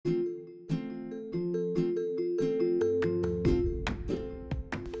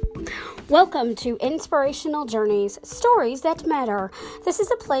Welcome to Inspirational Journeys, Stories That Matter. This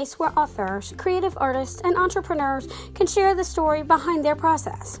is a place where authors, creative artists, and entrepreneurs can share the story behind their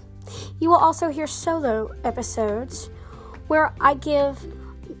process. You will also hear solo episodes where I give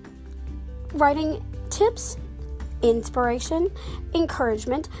writing tips, inspiration,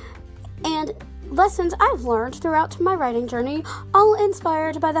 encouragement, and lessons I've learned throughout my writing journey, all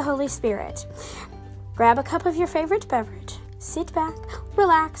inspired by the Holy Spirit. Grab a cup of your favorite beverage, sit back,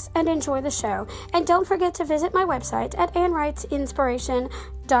 relax, and enjoy the show. And don't forget to visit my website at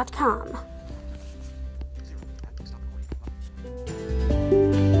AnnWrightsInspiration.com.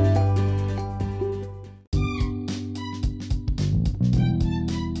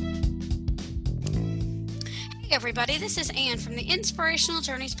 Hey everybody, this is Ann from the Inspirational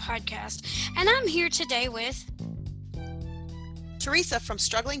Journeys podcast, and I'm here today with Teresa from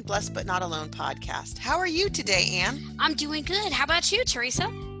Struggling Blessed But Not Alone podcast. How are you today, Ann? I'm doing good. How about you,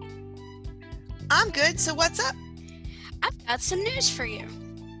 Teresa? I'm good. So what's up? I've got some news for you.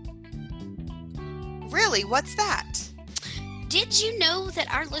 Really? What's that? Did you know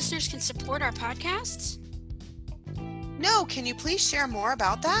that our listeners can support our podcasts? No. Can you please share more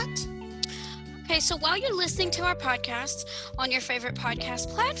about that? Okay, so while you're listening to our podcasts on your favorite podcast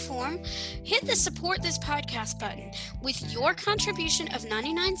platform, hit the Support This Podcast button. With your contribution of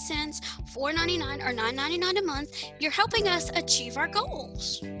 99 cents, $4.99, or $9.99 a month, you're helping us achieve our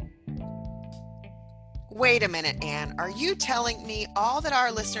goals. Wait a minute, Ann. Are you telling me all that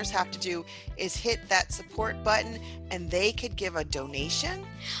our listeners have to do is hit that support button and they could give a donation?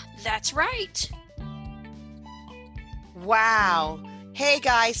 That's right. Wow. Hey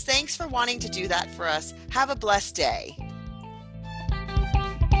guys, thanks for wanting to do that for us. Have a blessed day.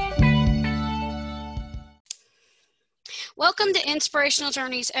 Welcome to Inspirational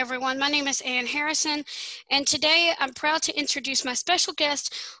Journeys, everyone. My name is Ann Harrison, and today I'm proud to introduce my special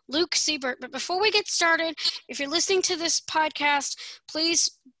guest, Luke Siebert. But before we get started, if you're listening to this podcast,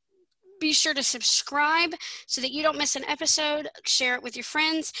 please be sure to subscribe so that you don't miss an episode, share it with your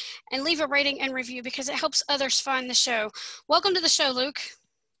friends, and leave a rating and review because it helps others find the show. Welcome to the show, Luke.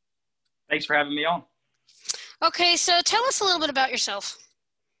 Thanks for having me on. Okay, so tell us a little bit about yourself.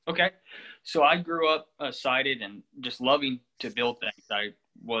 Okay. So I grew up sighted and just loving to build things. I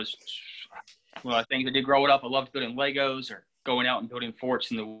did growing up, I loved building Legos or going out and building forts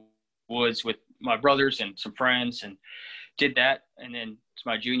in the woods with my brothers and some friends, and did that. And then to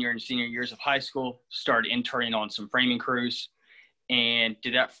my junior and senior years of high school, started interning on some framing crews and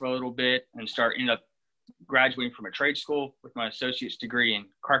did that for a little bit and ended up graduating from a trade school with my associate's degree in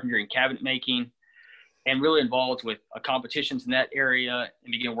carpentry and cabinet making, and really involved with competitions in that area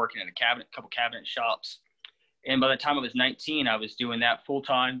and began working in a couple cabinet shops. And by the time I was 19, I was doing that full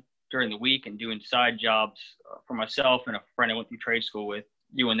time during the week and doing side jobs for myself and a friend I went through trade school with,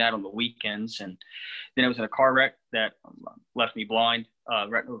 doing that on the weekends. And then I was in a car wreck that left me blind. My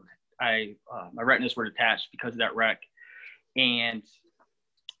retinas were detached because of that wreck. And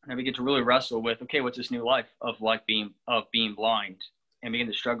I began to really wrestle with, okay, what's this new life of being blind, and began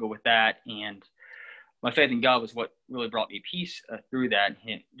to struggle with that. And my faith in God was what really brought me peace through that,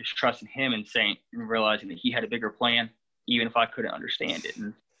 and just trusting Him and realizing that He had a bigger plan, even if I couldn't understand it.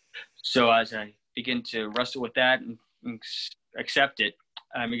 And so as I begin to wrestle with that and accept it,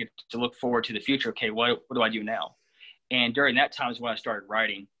 I began to look forward to the future. Okay, what do I do now? And during that time is when I started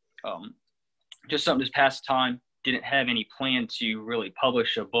writing. Just something to pass time. Didn't have any plan to really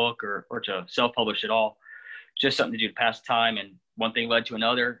publish a book or to self-publish at all. Just something to do to pass time. And one thing led to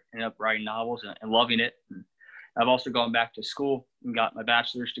another. Ended up writing novels and loving it. And I've also gone back to school and got my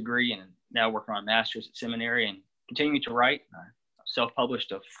bachelor's degree, and now working on a master's at seminary and continuing to write. I've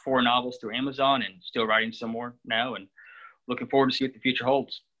self-published 4 novels through Amazon and still writing some more now, and looking forward to see what the future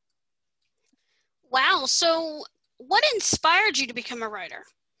holds. Wow. So what inspired you to become a writer?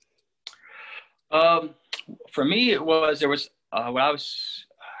 For me, when I was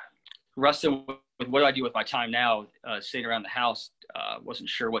wrestling with what do I do with my time now, sitting around the house, wasn't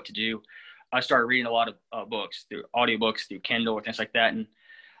sure what to do. I started reading a lot of books, through audiobooks, through Kindle, or things like that. And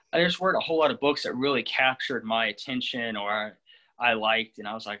I just read a whole lot of books that really captured my attention or I liked. And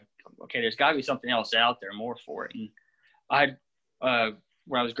I was like, okay, there's got to be something else out there more for it. And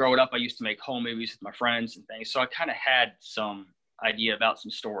when I was growing up, I used to make home movies with my friends and things. So I kind of had some idea about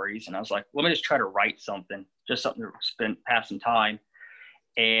some stories, and I was like, let me just try to write something, just something to pass some time.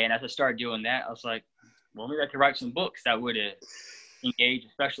 And as I started doing that, I was like, well, maybe I could write some books that would engage,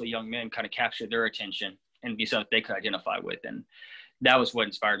 especially young men, kind of capture their attention and be something they could identify with. And that was what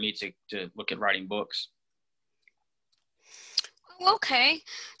inspired me to look at writing books. Okay.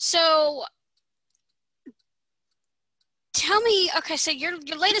 So tell me, okay, so your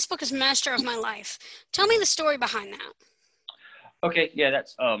latest book is Master of My Life. Tell me the story behind that. Okay, yeah,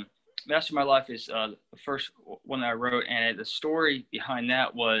 that's Master of My Life is the first one that I wrote, and the story behind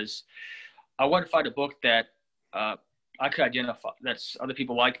that was I wanted to find a book that I could identify, that's other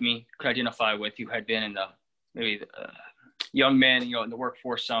people like me could identify with, who had been in the young men, in the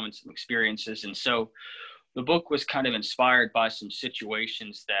workforce, and some experiences. And so the book was kind of inspired by some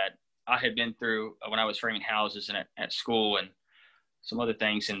situations that I had been through when I was framing houses and at school, and some other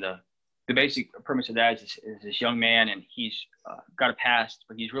things. And the basic premise of that is this young man, and he's got a past,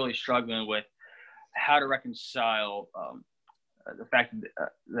 but he's really struggling with how to reconcile the fact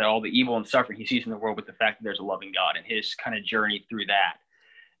that all the evil and suffering he sees in the world with the fact that there's a loving God, and his kind of journey through that.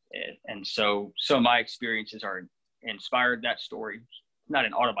 And so my experiences are inspired that story. Not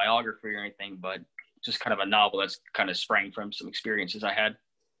an autobiography or anything, but just kind of a novel that's kind of sprang from some experiences I had.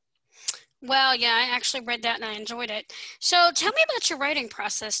 Well, yeah, I actually read that and I enjoyed it. So tell me about your writing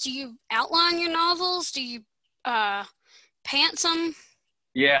process. Do you outline your novels? Do you pants them?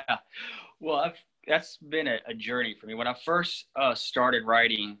 Yeah, well, that's been a journey for me. When I first started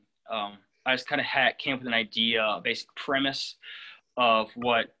writing, I just kind of came up with an idea, a basic premise of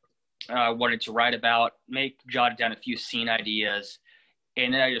what I wanted to write about, jotted down a few scene ideas,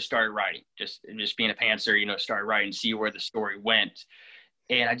 and then I just started writing, just being a pantser, started writing, see where the story went.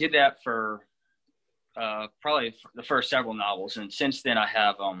 And I did that for probably the first several novels. And since then I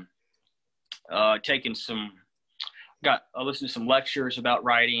have listened to some lectures about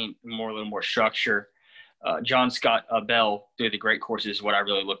writing, a little more structure. John Scott Bell through the Great Courses is what I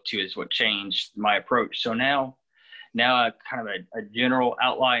really look to, is what changed my approach. So now I kind of a general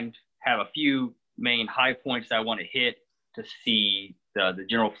outline, have a few main high points that I want to hit to see the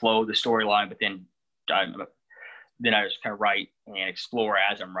general flow of the storyline, but then I just kind of write and explore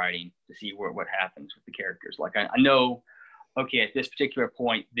as I'm writing to see what happens with the characters. Like I know, okay, at this particular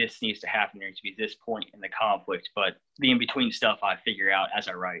point, this needs to happen. There needs to be this point in the conflict, but the in-between stuff I figure out as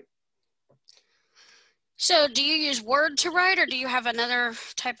I write. So do you use Word to write, or do you have another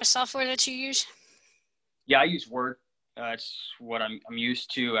type of software that you use? Yeah, I use Word. It's what I'm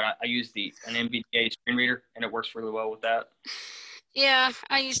used to. And I use an NVDA screen reader, and it works really well with that. Yeah,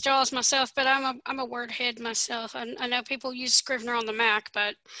 I use JAWS myself, but I'm a Word head myself. I know people use Scrivener on the Mac,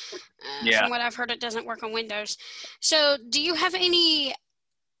 but from what I've heard, it doesn't work on Windows. So do you have any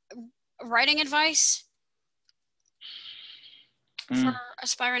writing advice for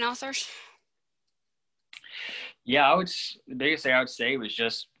aspiring authors? Yeah, the biggest thing I would say was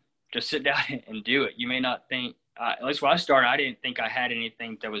just sit down and do it. You may not think, at least when I started, I didn't think I had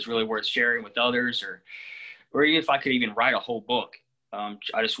anything that was really worth sharing with others, or even if I could even write a whole book.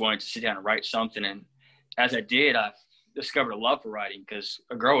 I just wanted to sit down and write something. And as I did, I discovered a love for writing, because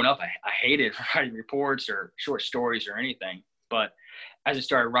growing up, I hated writing reports or short stories or anything. But as I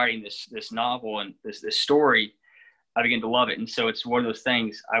started writing this novel and this story, I began to love it. And so it's one of those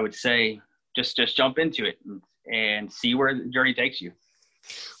things I would say, just jump into it and see where the journey takes you.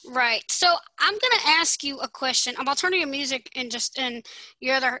 Right. So I'm going to ask you a question. I'll turn to your music and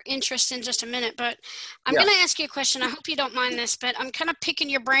your other interests in just a minute, but I'm going to ask you a question. I hope you don't mind this, but I'm kind of picking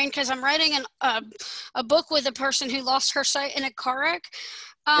your brain because I'm writing a book with a person who lost her sight in a car wreck.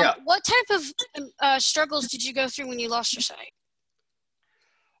 What type of struggles did you go through when you lost your sight?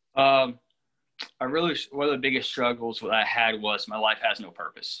 One of the biggest struggles that I had was my life has no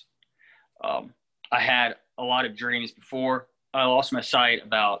purpose. I had a lot of dreams before I lost my sight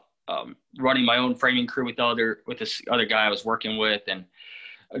about running my own framing crew with this other guy I was working with, and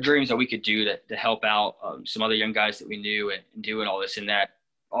dreams that we could do to help out some other young guys that we knew and doing all this, and that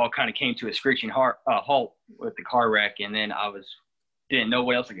all kind of came to a screeching halt with the car wreck. And then didn't know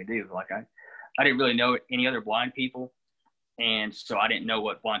what else I could do. Like I didn't really know any other blind people, and so I didn't know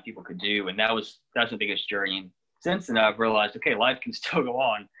what blind people could do, and that's the biggest journey. And since then, I've realized, okay, life can still go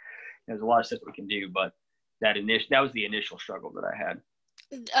on. There's a lot of stuff we can do, but that was the initial struggle that I had.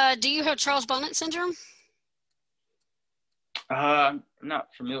 Do you have Charles Bonnet syndrome? I'm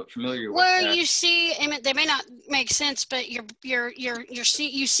not familiar with where that. you see, they may not make sense, but you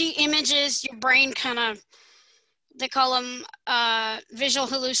see images, your brain kind of, they call them visual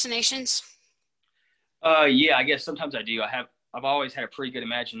hallucinations. Yeah, I guess sometimes I do. I've always had a pretty good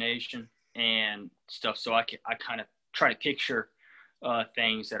imagination and stuff, so I kind of try to picture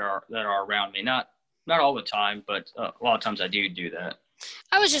things that are around me. Not all the time, but a lot of times I do that.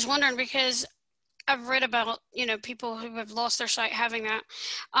 I was just wondering because I've read about, people who have lost their sight having that.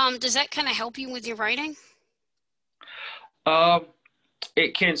 Does that kind of help you with your writing?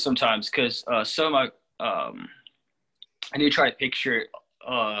 It can sometimes, because I do try to picture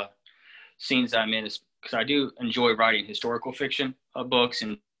scenes that I'm in, is because I do enjoy writing historical fiction books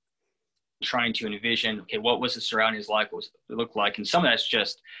and trying to envision, okay, what was the surroundings like, what was it look like, and some of that's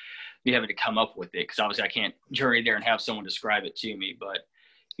just me having to come up with it, because obviously I can't journey there and have someone describe it to me. But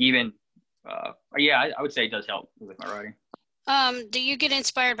even I would say it does help with my writing. Do you get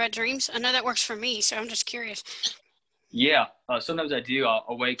inspired by dreams? I know that works for me, so I'm just curious. Yeah, sometimes I do.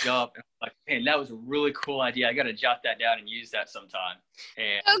 I'll wake up and I'm like, man, that was a really cool idea. I got to jot that down and use that sometime.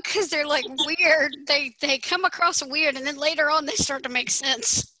 And Oh, because they're like weird. They come across weird, and then later on they start to make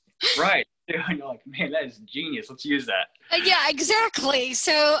sense. right, and you're like, man, that is genius. Let's use that. Yeah, exactly.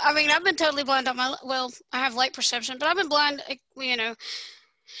 So, I mean, I've been totally blind on I have light perception, but I've been blind,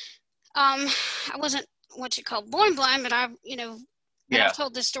 I wasn't born blind, but Yeah. I've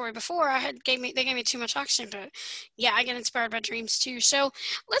told this story before. They gave me too much oxygen, but yeah, I get inspired by dreams too. So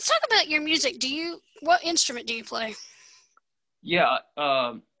let's talk about your music. What instrument do you play? Yeah,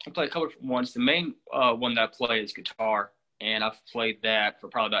 I play a couple of ones. The main one that I play is guitar, and I've played that for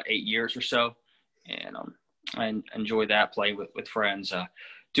probably about 8 years or so. And I enjoy that, playing with friends.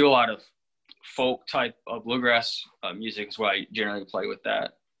 Do a lot of folk type of bluegrass music as well. I generally play with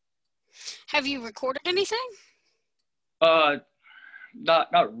that. Have you recorded anything?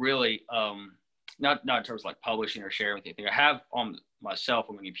 Not really. Not in terms of like publishing or sharing with anything. I have on myself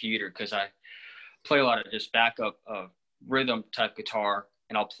on my computer, because I play a lot of just backup rhythm type guitar,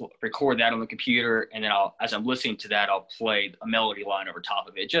 and I'll record that on the computer, and then as I'm listening to that, I'll play a melody line over top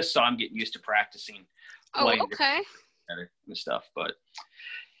of it, just so I'm getting used to practicing. Oh, okay. And stuff, but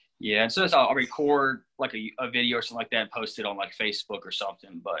yeah, and so I'll record like a video or something like that and post it on like Facebook or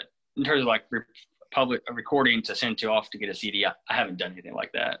something. But in terms of like public recording to send to off to get a CD, I haven't done anything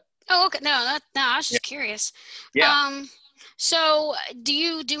like that. Oh, okay. No, I was just curious. Yeah. So do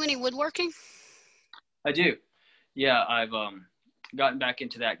you do any woodworking? I do. Yeah, I've gotten back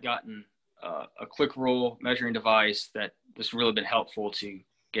into that. Gotten a click rule measuring device that has really been helpful to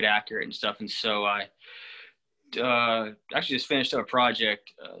get accurate and stuff. And so I actually just finished up a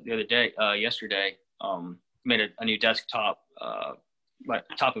project yesterday. Made a new desktop, like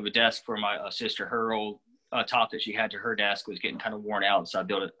top of a desk for my sister. Her old top that she had to her desk was getting kind of worn out, so I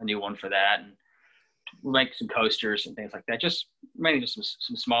built a new one for that, and make some coasters and things like that. Just mainly just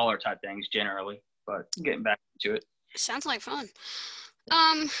some smaller type things generally, but getting back into it. Sounds like fun.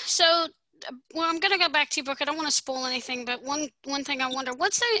 So, well, I'm gonna go back to your book. I don't want to spoil anything, but one thing I wonder: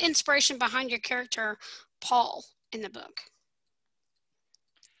 what's the inspiration behind your character Paul in the book?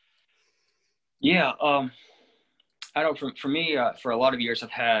 Yeah, I don't. For me, for a lot of years,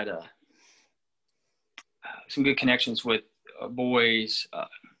 I've had some good connections with boys.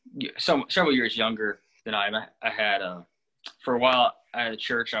 Several years younger than I had for a while at a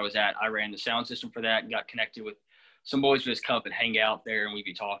church I was at. I ran the sound system for that and got connected with some boys who just come up and hang out there, and we'd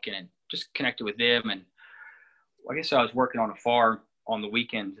be talking and just connected with them. And I guess I was working on a farm on the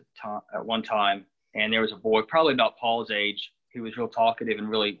weekend at one time, and there was a boy probably about Paul's age who was real talkative, and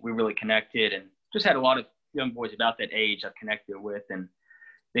we really connected, and just had a lot of young boys about that age I've connected with, and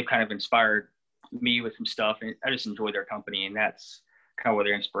they've kind of inspired me with some stuff, and I just enjoy their company, and that's kind of where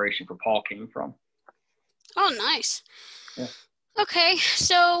their inspiration for Paul came from. Oh, nice. Yeah. Okay,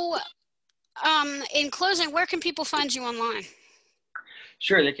 so in closing, where can people find you online?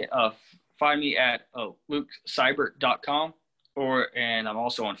 Sure, they can find me at lukeseibert.com, and I'm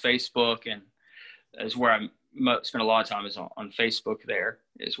also on Facebook, and is where I spend a lot of time is on Facebook. There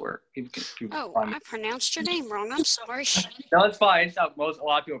is where people can find me. I pronounced your name wrong. I'm sorry. No, it's fine. It's how a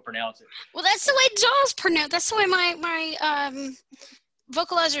lot of people pronounce it. Well, that's the way Jaws pronounced. That's the way my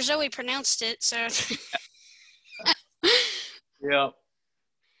vocalizer Zoe pronounced it. So. Yeah.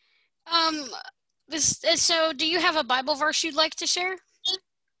 So do you have a Bible verse you'd like to share?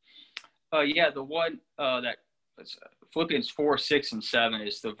 Yeah, the one that Philippians 4, 6, and 7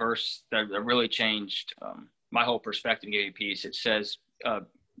 is the verse that really changed my whole perspective and gave me peace. It says,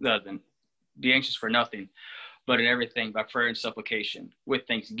 be anxious for nothing, but in everything by prayer and supplication with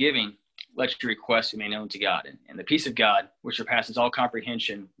thanksgiving, let your requests be made known to God. And the peace of God, which surpasses all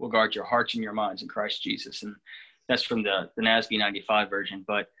comprehension, will guard your hearts and your minds in Christ Jesus. And that's from the NASB 95 version.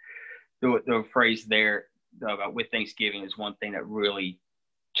 But the phrase there about with thanksgiving is one thing that really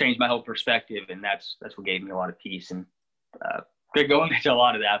changed my whole perspective, and that's what gave me a lot of peace. And could go into a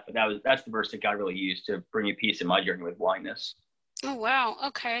lot of that, but that's the verse that God really used to bring me peace in my journey with blindness. Oh, wow.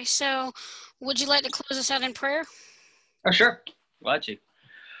 Okay. So would you like to close us out in prayer? Oh, sure. Glad to.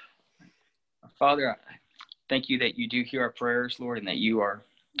 Father, I thank you that you do hear our prayers, Lord, and that you are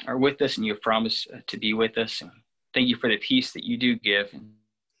with us, and you have promised to be with us. And thank you for the peace that you do give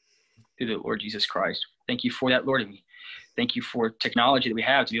through the Lord Jesus Christ. Thank you for that, Lord. And we thank you for technology that we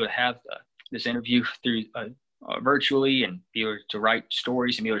have to be able to have this interview through virtually, and be able to write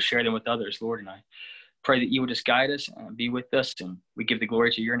stories and be able to share them with others, Lord. And I pray that you will just guide us and be with us, and we give the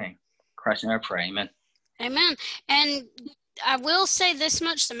glory to your name. In Christ's name I pray, amen. Amen. And I will say this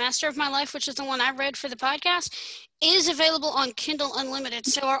much, The Master of My Life, which is the one I read for the podcast, is available on Kindle Unlimited.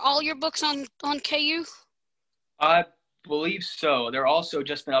 So are all your books on KU? I believe so. They're also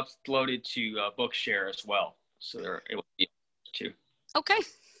just been uploaded to Bookshare as well. So they're able to be too. Okay.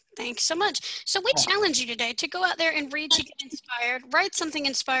 Thanks so much. So we challenge you today to go out there and read to get inspired, write something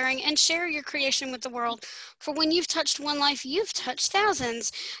inspiring, and share your creation with the world. For when you've touched one life, you've touched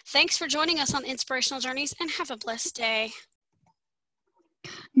thousands. Thanks for joining us on Inspirational Journeys, and have a blessed day.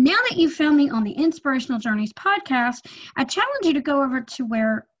 Now that you've found me on the Inspirational Journeys podcast, I challenge you to go over to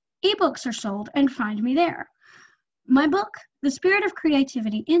where ebooks are sold and find me there. My book, The Spirit of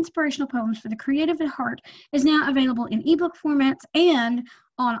Creativity, Inspirational Poems for the Creative at Heart, is now available in ebook formats and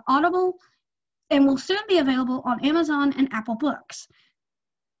on Audible, and will soon be available on Amazon and Apple Books.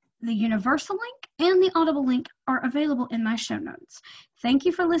 The Universal link and the Audible link are available in my show notes. Thank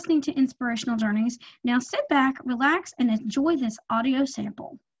you for listening to Inspirational Journeys. Now sit back, relax, and enjoy this audio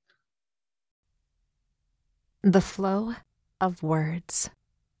sample. The flow of words.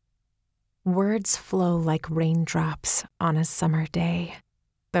 Words flow like raindrops on a summer day,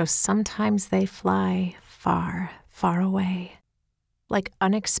 though sometimes they fly far, far away, like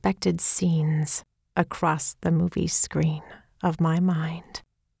unexpected scenes across the movie screen of my mind.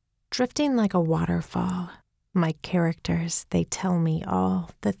 Drifting like a waterfall, my characters, they tell me all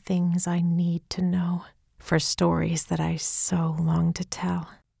the things I need to know for stories that I so long to tell.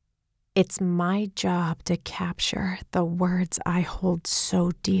 It's my job to capture the words I hold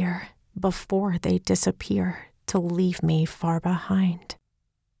so dear before they disappear to leave me far behind.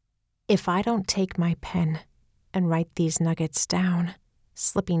 If I don't take my pen and write these nuggets down,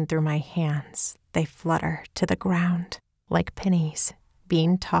 slipping through my hands, they flutter to the ground like pennies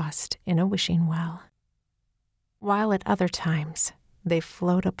being tossed in a wishing well. While at other times they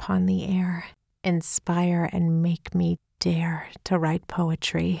float upon the air, inspire and make me dare to write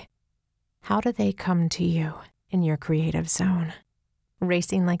poetry. How do they come to you in your creative zone?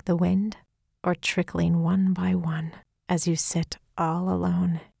 Racing like the wind, or trickling one by one as you sit all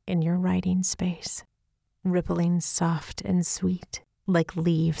alone in your writing space, rippling soft and sweet like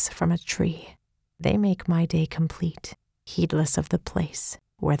leaves from a tree? They make my day complete, heedless of the place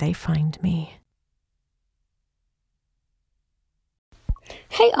where they find me.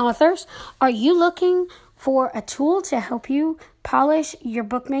 Hey authors, are you looking for a tool to help you polish your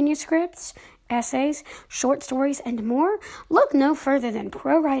book manuscripts, essays, short stories, and more? Look no further than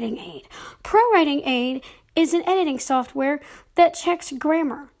ProWriting Aid. ProWriting Aid is an editing software that checks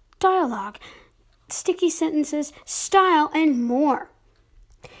grammar, dialogue, sticky sentences, style, and more.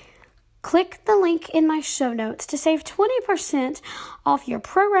 Click the link in my show notes to save 20% off your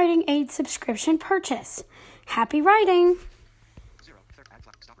ProWriting Aid subscription purchase. Happy writing!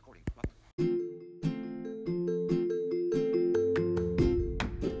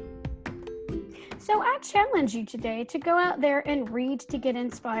 So I challenge you today to go out there and read to get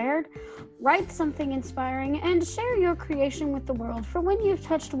inspired, write something inspiring, and share your creation with the world. For when you've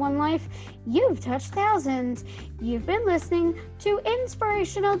touched one life, you've touched thousands. You've been listening to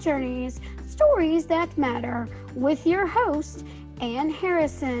Inspirational Journeys, Stories That Matter, with your host, Ann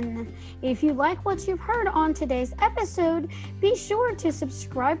Harrison. If you like what you've heard on today's episode, be sure to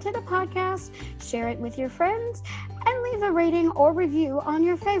subscribe to the podcast, share it with your friends, and leave a rating or review on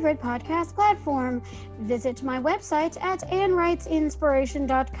your favorite podcast platform. Visit my website at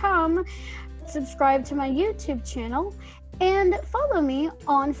annwritesinspiration.com, subscribe to my YouTube channel, and follow me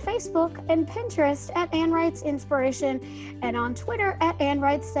on Facebook and Pinterest at Ann Writes Inspiration, and on Twitter at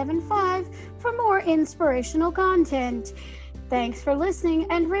AnnWrites75 for more inspirational content. Thanks for listening,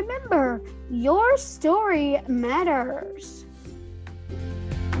 and remember, your story matters.